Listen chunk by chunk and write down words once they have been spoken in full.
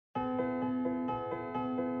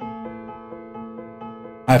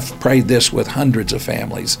I've prayed this with hundreds of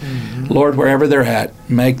families. Lord, wherever they're at,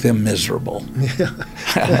 make them miserable.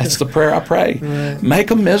 That's the prayer I pray. Right. Make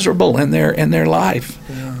them miserable in their life,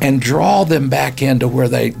 and draw them back into where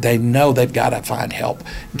they know they've got to find help.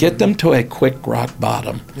 Get them to a quick rock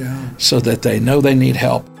bottom so that they know they need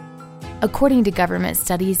help. According to government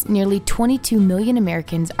studies, nearly 22 million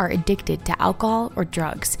Americans are addicted to alcohol or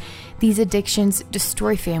drugs. These addictions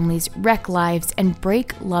destroy families, wreck lives, and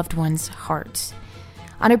break loved ones' hearts.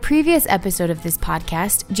 On a previous episode of this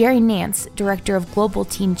podcast, Jerry Nance, director of Global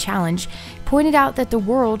Teen Challenge, pointed out that the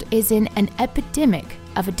world is in an epidemic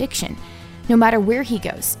of addiction. No matter where he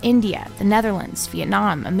goes, India, the Netherlands,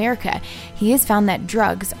 Vietnam, America, he has found that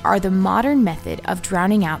drugs are the modern method of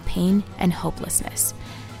drowning out pain and hopelessness.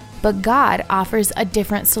 But God offers a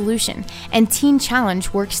different solution, and Teen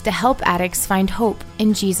Challenge works to help addicts find hope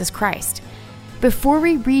in Jesus Christ. Before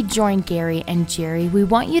we rejoin Gary and Jerry, we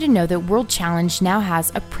want you to know that World Challenge now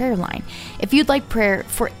has a prayer line. If you'd like prayer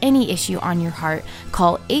for any issue on your heart,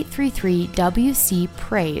 call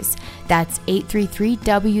 833-WC-PRAYS. That's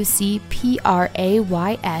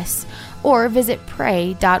 833-WC-PRAYS, or visit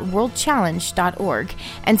pray.worldchallenge.org,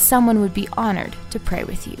 and someone would be honored to pray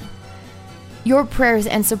with you. Your prayers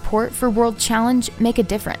and support for World Challenge make a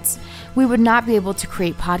difference. We would not be able to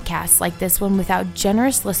create podcasts like this one without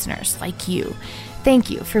generous listeners like you.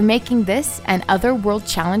 Thank you for making this and other World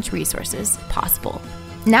Challenge resources possible.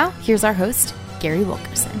 Now, here's our host, Gary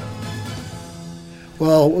Wilkerson.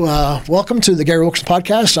 Well, welcome to the Gary Wilkerson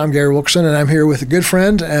Podcast. I'm Gary Wilkerson, and I'm here with a good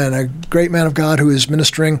friend and a great man of God who is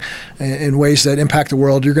ministering in ways that impact the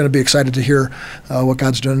world. You're going to be excited to hear what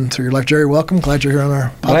God's doing through your life. Jerry, welcome. Glad you're here on our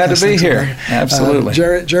podcast. Glad to be here. Absolutely.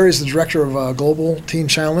 Jerry's the director of Global Teen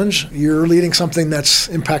Challenge. You're leading something that's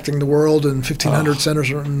impacting the world in 1,500 centers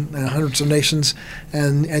in hundreds of nations,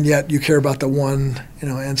 and yet you care about the one,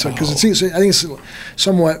 and so because I think it's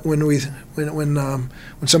somewhat when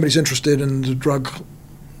somebody's interested in the drug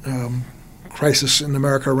crisis in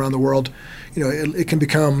America, around the world, it can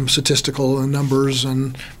become statistical and numbers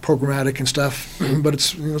and programmatic and stuff, but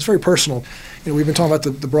it's very personal. We've been talking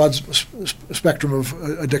about the broad spectrum of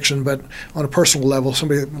addiction, but on a personal level,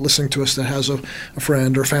 somebody listening to us that has a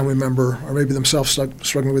friend or a family member or maybe themselves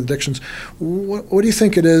struggling with addictions, what do you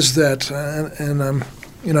think it is that, and I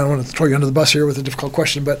don't want to throw you under the bus here with a difficult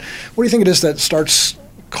question, but what do you think it is that starts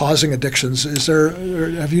causing addictions?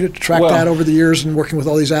 Have you tracked that over the years and working with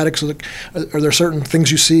all these addicts? Are there certain things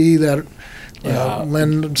you see that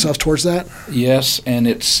lend themselves towards that? Yes, and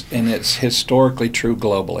it's historically true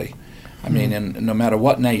globally. I mean, no matter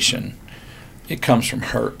what nation, it comes from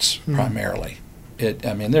hurts primarily.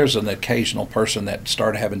 There's an occasional person that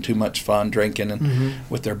started having too much fun drinking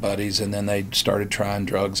with their buddies, and then they started trying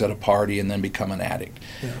drugs at a party and then become an addict.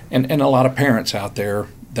 Yeah. And a lot of parents out there,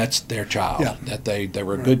 that's their child. Yeah. That they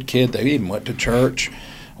were a good kid. They even went to church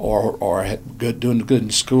or had doing good in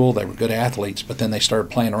school. They were good athletes, but then they started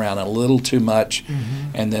playing around a little too much,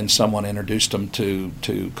 and then someone introduced them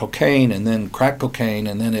to cocaine and then crack cocaine,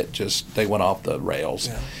 and then they went off the rails.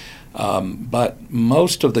 Yeah. But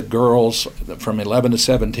most of the girls from 11 to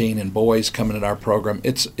 17 and boys coming in our program,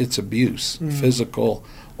 it's abuse, physical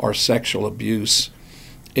or sexual abuse.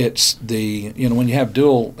 It's when you have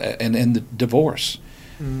dual and the divorce.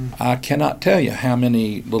 I cannot tell you how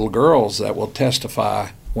many little girls that will testify,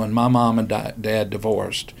 when my mom and dad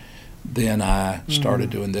divorced, then I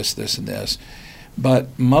started doing this, and this.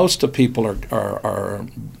 But most of people are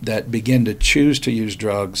that begin to choose to use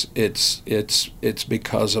drugs. It's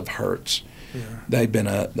because of hurts. Yeah. They've been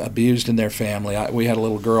abused in their family. We had a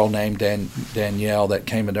little girl named Danielle that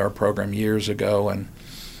came into our program years ago, and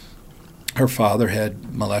her father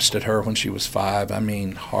had molested her when she was 5.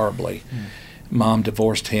 Horribly. Mom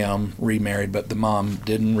divorced him, remarried, but the mom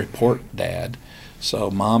didn't report dad. So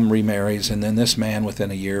mom remarries, and then this man within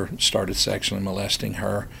a year started sexually molesting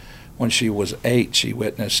her. When she was 8, she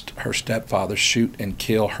witnessed her stepfather shoot and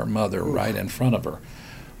kill her mother right in front of her.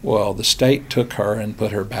 Well, the state took her and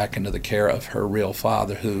put her back into the care of her real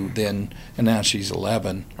father, who then, and now she's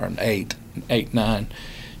 11 or 8, 9.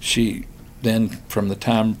 She then, from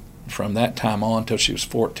that time on till she was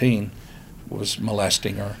 14, was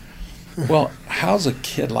molesting her. Well, how's a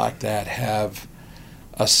kid like that have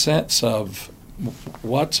a sense of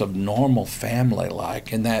what's a normal family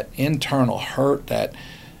like, and that internal hurt, that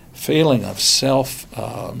feeling of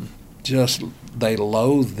they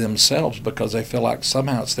loathe themselves because they feel like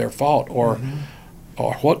somehow it's their fault, or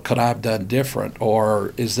what could I have done different,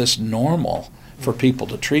 or is this normal for people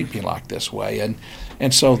to treat me like this way?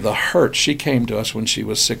 And so the hurt, she came to us when she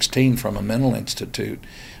was 16 from a mental institute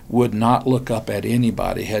would not look up at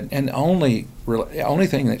anybody. And only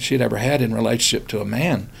thing that she'd ever had in relationship to a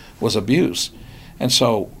man was abuse. And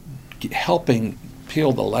so helping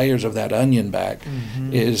peel the layers of that onion back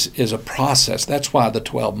is a process. That's why the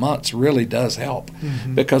 12 months really does help,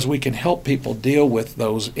 because we can help people deal with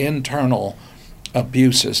those internal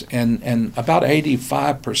abuses. And about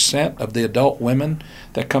 85% of the adult women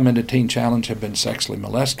that come into Teen Challenge have been sexually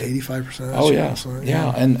molested. 85%? Oh,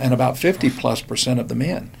 yeah. And about 50+% of the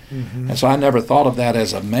men. And so I never thought of that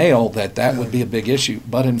as a male, that would be a big issue.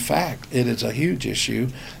 But in fact, it is a huge issue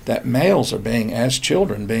that males are as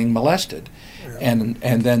children, being molested. And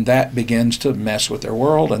then that begins to mess with their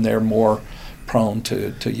world, and they're more prone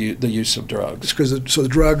to the use of drugs. So the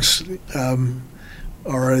drugs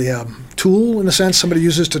are a tool, in a sense, somebody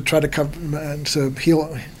uses to try to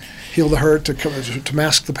heal the hurt, to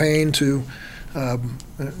mask the pain, to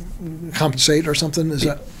compensate or something? Is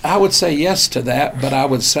that? I would say yes to that, but I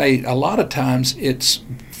would say a lot of times it's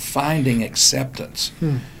finding acceptance.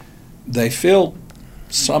 They feel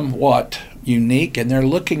somewhat unique, and they're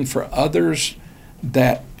looking for others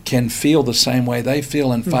that can feel the same way they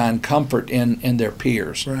feel and find comfort in their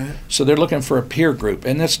peers. Right. So they're looking for a peer group.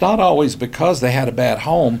 And it's not always because they had a bad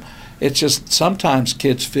home. It's just sometimes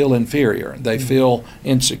kids feel inferior. They feel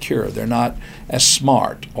insecure. They're not as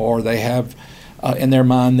smart, or they have in their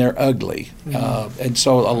mind they're ugly. And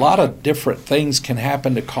so a lot of different things can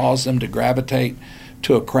happen to cause them to gravitate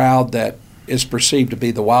to a crowd that is perceived to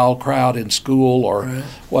be the wild crowd in school or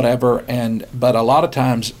whatever. But a lot of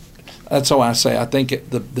times, that's why I say I think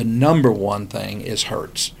the number one thing is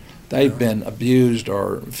hurts. They've been abused,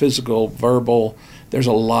 or physical, verbal. There's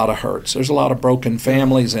a lot of hurts. There's a lot of broken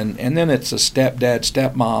families, and then it's a stepdad,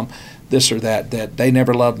 stepmom, this or that they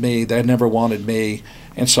never loved me, they never wanted me,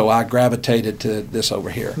 and so I gravitated to this over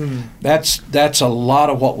here. That's a lot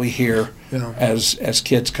of what we hear as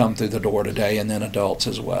kids come through the door today, and then adults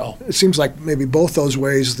as well. It seems like maybe both those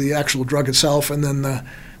ways, the actual drug itself and then the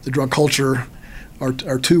drug culture,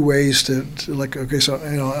 are two ways to like, okay, so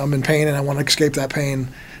I'm in pain and I want to escape that pain,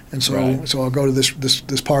 and so so I'll go to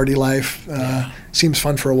this party life. Seems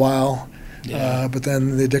fun for a while, but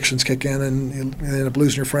then the addictions kick in, and you end up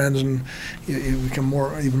losing your friends, and you become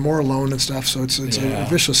even more alone and stuff. So it's a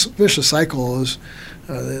vicious cycle, is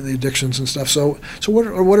the addictions and stuff. So what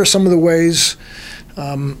are some of the ways?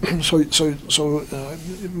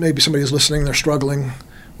 Maybe somebody is listening, they're struggling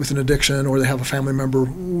with an addiction, or they have a family member.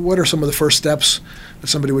 What are some of the first steps that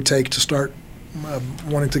somebody would take to start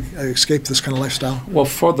wanting to escape this kind of lifestyle? Well,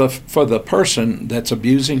 for the person that's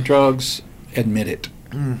abusing drugs, admit it.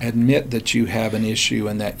 Admit that you have an issue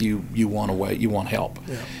and that you want help.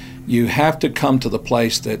 You have to come to the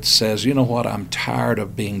place that says, you know what, I'm tired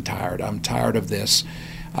of being tired. I'm tired of this.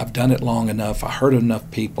 I've done it long enough. I hurt enough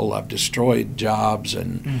people. I've destroyed jobs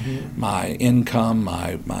and my income,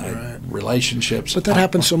 my relationships. But that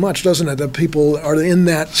happens so much, doesn't it? That people are in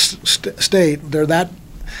that state. They're that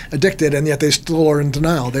addicted, and yet they still are in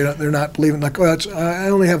denial. They're not believing, like, I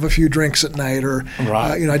only have a few drinks at night, or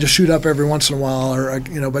I just shoot up every once in a while, or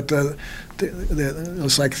but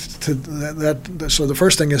it's like that. So the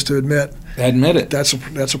first thing is to admit it. That's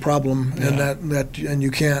a problem, and and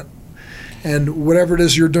you can't. And whatever it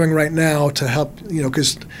is you're doing right now to help,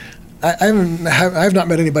 because I've not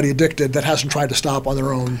met anybody addicted that hasn't tried to stop on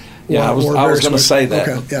their own. I was going to say that.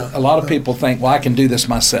 Okay, a lot of people think, well, I can do this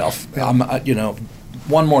myself. I'm,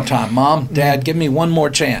 one more time, Mom, Dad, give me one more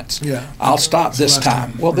chance. I'll stop this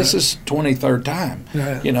time. Well, this is 23rd time.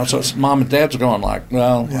 So it's Mom and Dad's going like,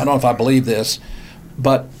 well, I don't know if I believe this.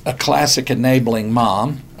 But a classic enabling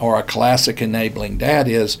mom or a classic enabling dad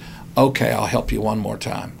is, okay, I'll help you one more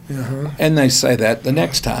time. And they say that the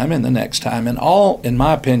next time and the next time. And in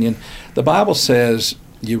my opinion, the Bible says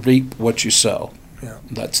you reap what you sow.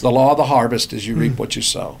 That's the law of the harvest, is you reap what you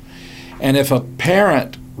sow. And if a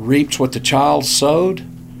parent reaps what the child sowed,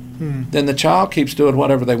 then the child keeps doing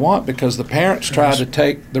whatever they want, because the parents try to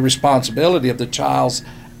take the responsibility of the child's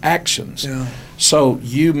actions. So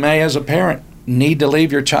you may, as a parent, need to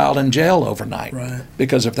leave your child in jail overnight.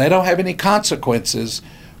 Because if they don't have any consequences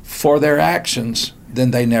for their actions,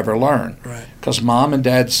 then they never learn. Because mom and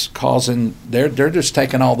dad's they're just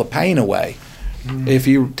taking all the pain away. If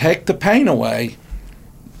you take the pain away,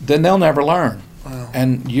 then they'll never learn.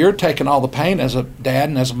 And you're taking all the pain as a dad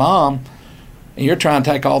and as a mom, and you're trying to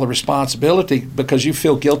take all the responsibility because you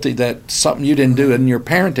feel guilty that something you didn't do in your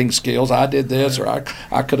parenting skills, I did this, or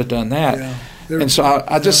I could have done that. And so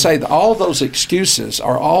I just say that all those excuses,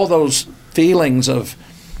 or all those feelings of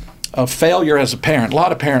failure as a parent. A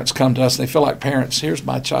lot of parents come to us, they feel like parents, here's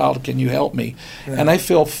my child, can you help me? Yeah. And they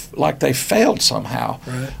feel like they failed somehow.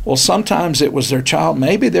 Right. Well, sometimes it was their child.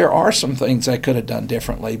 Maybe there are some things they could have done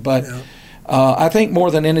differently. But I think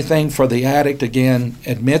more than anything for the addict, again,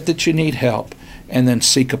 admit that you need help and then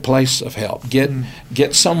seek a place of help.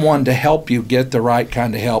 Get someone to help you get the right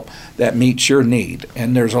kind of help that meets your need.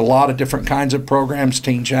 And there's a lot of different kinds of programs.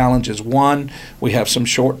 Teen Challenge is one. We have some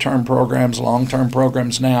short-term programs, long-term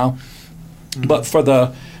programs now. But for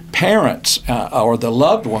the parents or the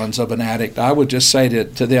loved ones of an addict, I would just say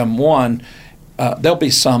to them, one, there'll be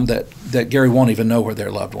some that Gary won't even know where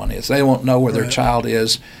their loved one is. They won't know where their child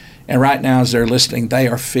is. And right now as they're listening, they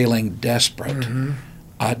are feeling desperate.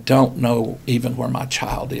 I don't know even where my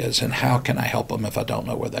child is, and how can I help them if I don't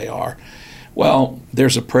know where they are? Well,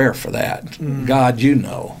 there's a prayer for that. God, you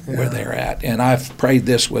know where they're at. And I've prayed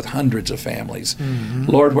this with hundreds of families.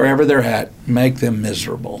 Lord, wherever they're at, make them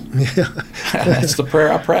miserable. That's the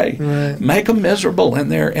prayer I pray. Right. Make them miserable in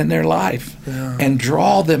their life and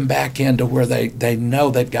draw them back into where they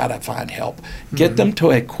know they've got to find help. Get them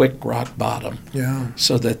to a quick rock bottom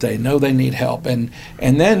so that they know they need help. And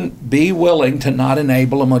then be willing to not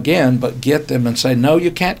enable them again, but get them and say, no,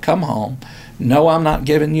 you can't come home. No, I'm not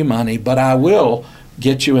giving you money, but I will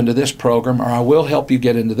get you into this program, or I will help you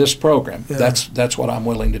get into this program. That's what I'm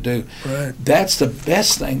willing to do. Right. That's the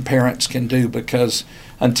best thing parents can do, because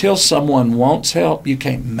until someone wants help, you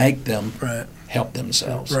can't make them help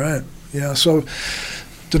themselves. Right. Yeah. So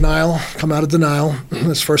denial, come out of denial.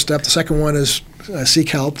 That's the first step. The second one is seek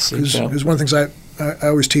help. Because one of the things I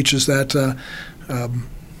always teach is that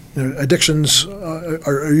addictions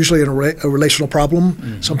are usually a relational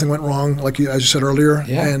problem. Something went wrong, as you said earlier.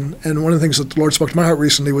 And one of the things that the Lord spoke to my heart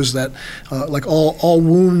recently was that, like all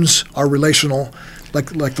wounds are relational. Like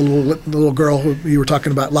the little girl who you were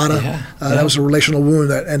talking about, Lana, that was a relational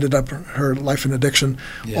wound that ended up her life in addiction.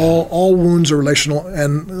 All wounds are relational,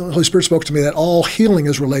 and the Holy Spirit spoke to me that all healing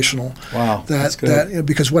is relational. Wow, that's good.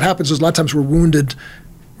 Because what happens is a lot of times we're wounded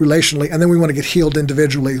relationally, and then we want to get healed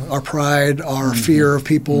individually. Our pride, our fear of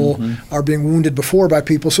people, are being wounded before by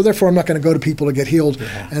people. So therefore, I'm not going to go to people to get healed,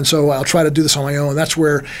 and so I'll try to do this on my own. That's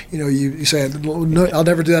where you say, no, I'll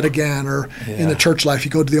never do that again. Or in the church life, you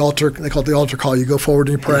go to the altar. They call it the altar call. You go forward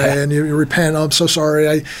and you pray and you repent. Oh, I'm so sorry,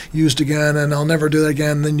 I used again, and I'll never do that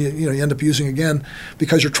again. And then you end up using again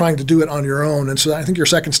because you're trying to do it on your own. And so I think your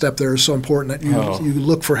second step there is so important that you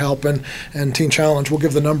look for help. And Teen Challenge, we'll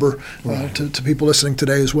give the number to people listening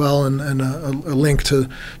today as well, and a link to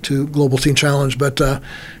Global Teen Challenge. But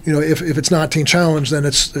if it's not Teen Challenge, then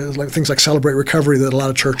it's like things like Celebrate Recovery that a lot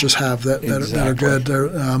of churches have that are good.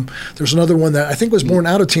 There's another one that I think was born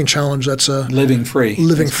out of Teen Challenge. That's Living Free.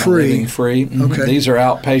 Living Free. Okay. These are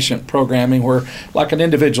outpatient programming where, like, an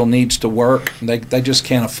individual needs to work. They just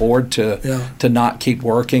can't afford to not keep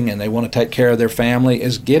working, and they want to take care of their family.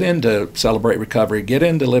 Is get into Celebrate Recovery. Get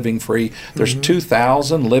into Living Free. There's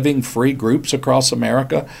 2,000 Living Free groups across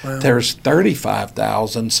America. Wow. There's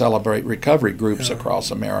 35,000 Celebrate Recovery groups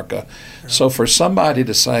across America. So for somebody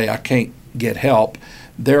to say, I can't get help,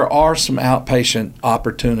 there are some outpatient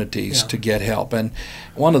opportunities to get help. And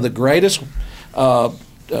one of the greatest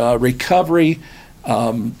recovery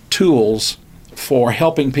tools for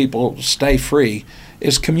helping people stay free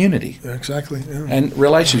is community. Exactly. Yeah. And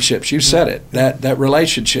relationships. You said it. That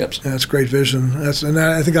relationships. Yeah, that's great vision. And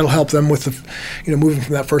I think that'll help them with moving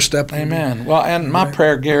from that first step. Amen. Well, and my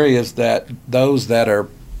prayer, Gary, is that those that are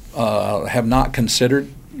have not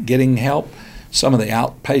considered getting help, some of the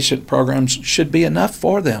outpatient programs should be enough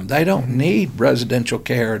for them. They don't need residential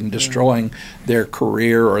care and destroying their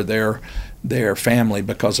career or their family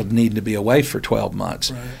because of needing to be away for 12 months.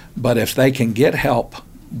 Right. But if they can get help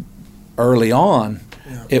early on,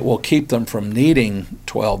 it will keep them from needing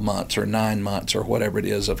 12 months or 9 months or whatever it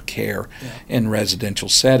is of care in residential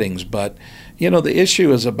settings. But, the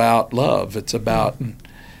issue is about love. It's about,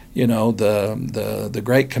 the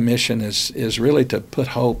Great Commission is really to put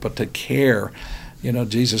hope, but to care.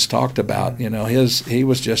 Jesus talked about, he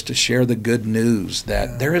was just to share the good news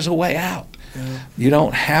that there is a way out. Yeah. You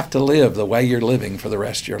don't have to live the way you're living for the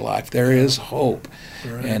rest of your life. There is hope,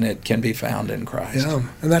 and it can be found in Christ. Yeah,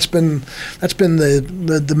 and that's been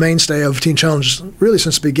the mainstay of Teen Challenge really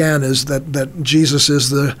since it began, is that Jesus is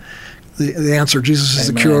the answer. Jesus is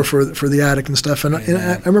the cure for the addict and stuff. And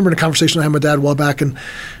I remember in a conversation I had with my dad a while back, and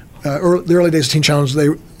the early days of Teen Challenge,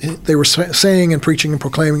 they were saying and preaching and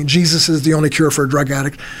proclaiming Jesus is the only cure for a drug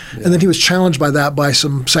addict. Yeah. And then he was challenged by that by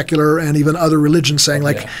some secular and even other religions saying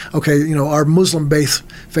okay, our Muslim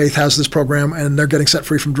faith has this program and they're getting set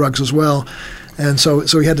free from drugs as well. And so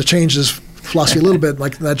he had to change his philosophy a little bit,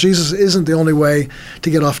 like that Jesus isn't the only way to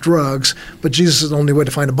get off drugs, but Jesus is the only way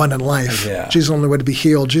to find abundant life. Yeah. Jesus is the only way to be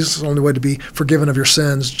healed. Jesus is the only way to be forgiven of your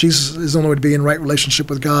sins. Jesus is the only way to be in right relationship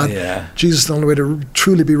with God. Yeah. Jesus is the only way to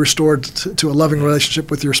truly be restored to a loving relationship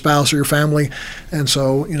with your spouse or your family. And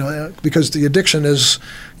so, because the addiction is,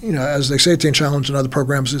 as they say at Teen Challenge and other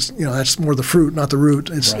programs, is that's more the fruit, not the root.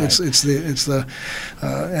 It's Right.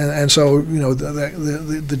 and so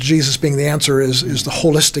the Jesus being the answer is the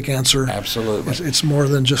holistic answer. Absolutely. It's more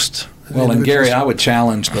than just. Well, and Gary, I would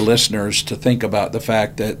challenge the listeners to think about the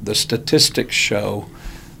fact that the statistics show,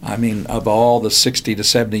 of all the 60 to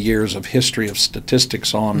 70 years of history of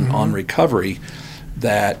statistics on recovery,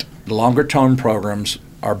 that longer-term programs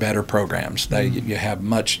are better programs. You have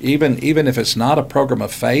much, even if it's not a program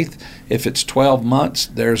of faith, if it's 12 months,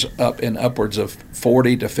 there's upwards of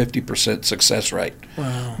 40 to 50% success rate.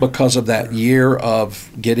 Wow. Because of that year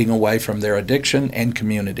of getting away from their addiction and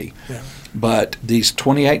community. Yeah. But these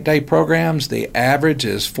 28-day programs, the average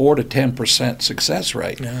is 4 to 10% success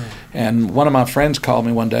rate. Yeah. And one of my friends called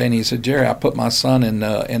me one day and he said, Jerry, I put my son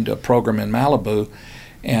into a program in Malibu,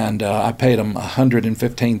 and I paid him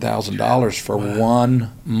 $115,000 for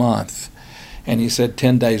 1 month. And he said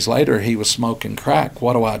 10 days later he was smoking crack.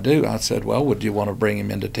 What do I do? I said, well, would you want to bring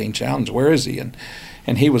him into Teen Challenge? Where is he?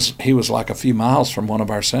 And he was like a few miles from one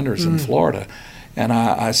of our centers in Florida. And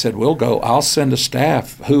I said, we'll go. I'll send a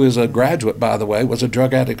staff, who is a graduate, by the way, was a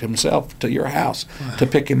drug addict himself, to your house to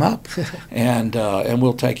pick him up. And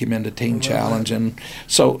we'll take him into Teen Challenge. And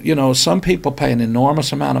so, some people pay an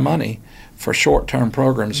enormous amount of money for short-term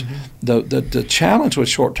programs. The challenge with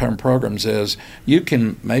short-term programs is you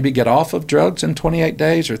can maybe get off of drugs in 28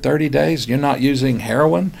 days or 30 days. You're not using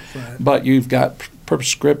heroin, but you've got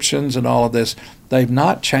prescriptions and all of this. They've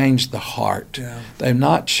not changed the heart. Yeah. They've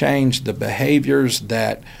not changed the behaviors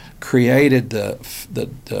that created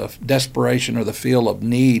the desperation or the feel of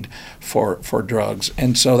need for drugs.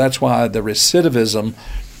 And so that's why the recidivism,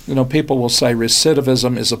 people will say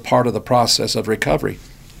recidivism is a part of the process of recovery.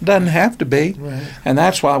 Doesn't have to be. Right. And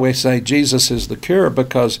that's why we say Jesus is the cure,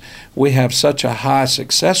 because we have such a high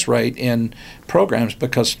success rate in programs,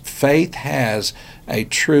 because faith has a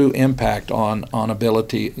true impact on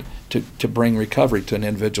ability to bring recovery to an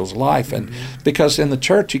individual's life. And because in the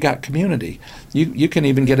church you got community. You can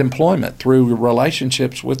even get employment through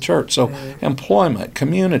relationships with church. So employment,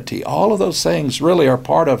 community, all of those things really are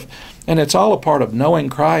part of, and it's all a part of knowing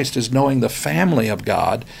Christ, is knowing the family of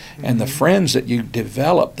God and the friends that you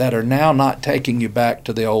develop that are now not taking you back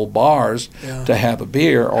to the old bars to have a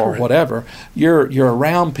beer or whatever. You're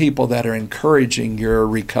around people that are encouraging your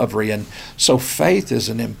recovery. And so faith is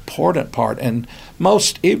an important part. And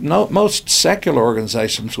most secular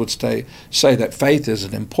organizations would say that faith is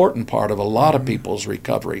an important part of a lot of people's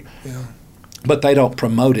recovery. Yeah. But they don't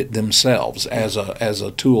promote it themselves as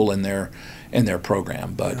a tool in their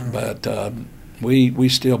program. But we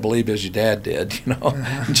still believe, as your dad did,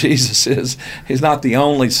 Jesus he's not the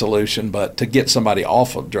only solution, but to get somebody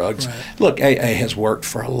off of drugs. Right. Look, AA has worked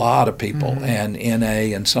for a lot of people, and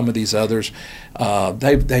NA and some of these others,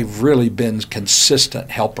 they've really been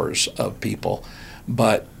consistent helpers of people.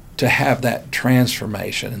 But to have that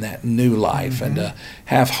transformation and that new life, and to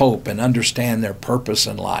have hope and understand their purpose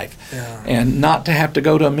in life, and not to have to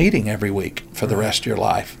go to a meeting every week for the rest of your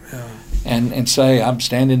life, and say, I'm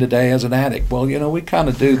standing today as an addict. Well, we kind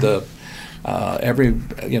of do the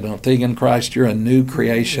thing in Christ. You're a new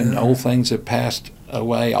creation. Old things have passed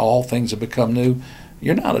away. All things have become new.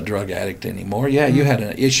 You're not a drug addict anymore. Yeah, you had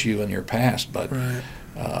an issue in your past, but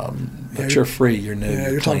you're free. You're new.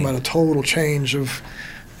 Yeah, you're talking about a total change of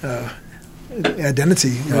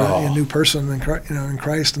identity, a new person in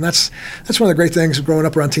Christ, and that's one of the great things of growing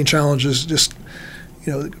up around Teen Challenge, is just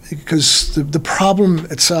because the problem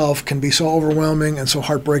itself can be so overwhelming and so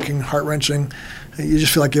heartbreaking, heart-wrenching. You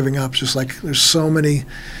just feel like giving up. Just like there's so many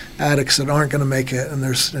addicts that aren't going to make it, and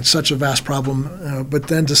it's such a vast problem. But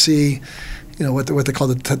then to see, what they call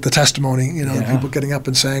the testimony, people getting up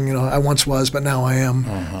and saying, I once was, but now I am,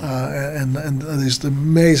 and there's the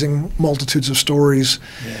amazing multitudes of stories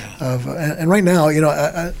of, and right now,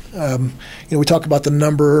 we talk about the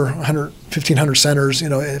number 1,500 centers.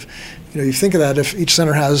 If you think of that, if each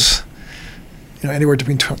center has, anywhere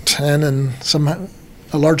between 10 and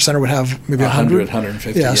a large center would have maybe 100,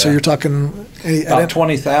 150. Yeah, so you're talking about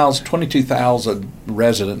 22,000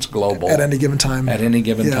 residents global at any given time. At any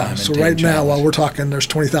given time. So right now, while we're talking, there's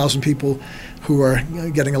 20,000 people who are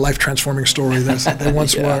getting a life-transforming story. They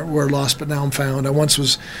once were lost, but now I'm found. I once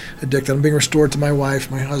was addicted. I'm being restored to my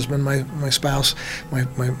wife, my husband, my spouse, my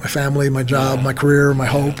family, my job, my career, my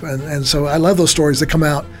hope, and so I love those stories that come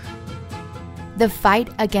out. The fight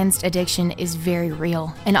against addiction is very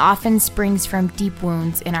real and often springs from deep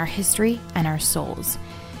wounds in our history and our souls.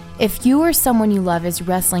 If you or someone you love is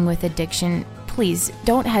wrestling with addiction, please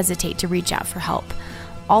don't hesitate to reach out for help.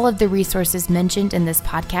 All of the resources mentioned in this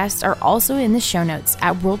podcast are also in the show notes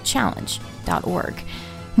at worldchallenge.org.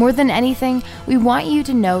 More than anything, we want you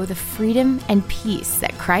to know the freedom and peace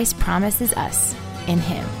that Christ promises us in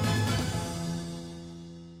Him.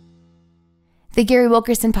 The Gary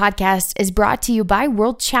Wilkerson Podcast is brought to you by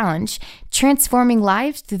World Challenge, transforming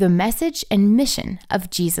lives through the message and mission of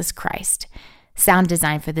Jesus Christ. Sound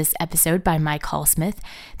design for this episode by Mike Hallsmith.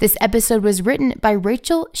 This episode was written by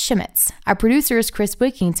Rachel Schmitz. Our producer is Chris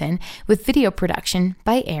Wickington, with video production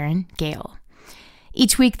by Aaron Gale.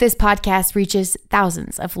 Each week, this podcast reaches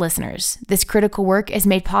thousands of listeners. This critical work is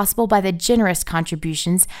made possible by the generous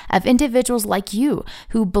contributions of individuals like you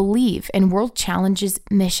who believe in World Challenge's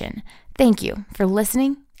mission. Thank you for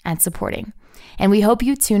listening and supporting. And we hope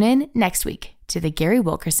you tune in next week to the Gary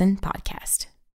Wilkerson Podcast.